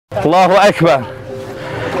Allahu Akbar.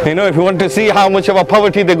 You know, if you want to see how much of a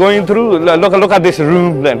poverty they're going through, look at this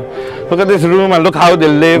room then. Look at this room and look how they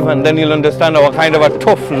live, and then you'll understand what kind of a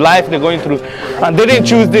tough life they're going through. And they didn't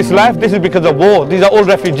choose this life. This is because of war. These are all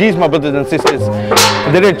refugees, my brothers and sisters.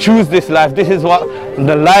 They didn't choose this life. This is what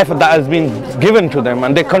the life that has been given to them,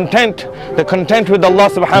 and they're content. They're content with Allah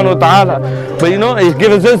subhanahu wa ta'ala. But you know, it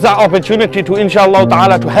gives us that opportunity to, inshallah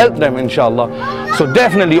ta'ala, to help them, inshallah. So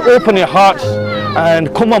definitely open your hearts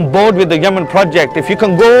and come on board with the Yemen project. If you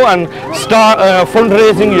can go and start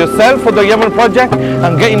fundraising yourself for the Yemen project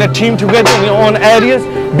and getting a team together in your own areas,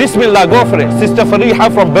 Bismillah, go for it. Sister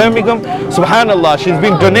Fariha from Birmingham, subhanallah, she's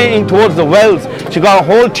been donating towards the wells. She got a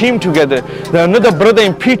whole team together. There's another brother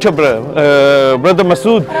in Peterborough, brother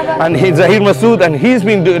Masood, and he's Zahir Masood, and he's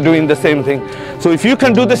been doing the same thing. So if you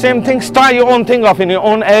can do the same thing, start your own thing off in your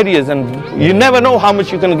own areas, and you never know how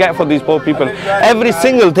much you can get for these poor people. Every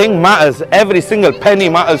single thing matters. Every single penny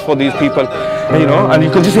matters for these people, you know, and you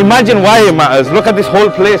can just imagine why it matters. Look at this whole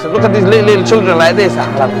place. Look at these little children like this.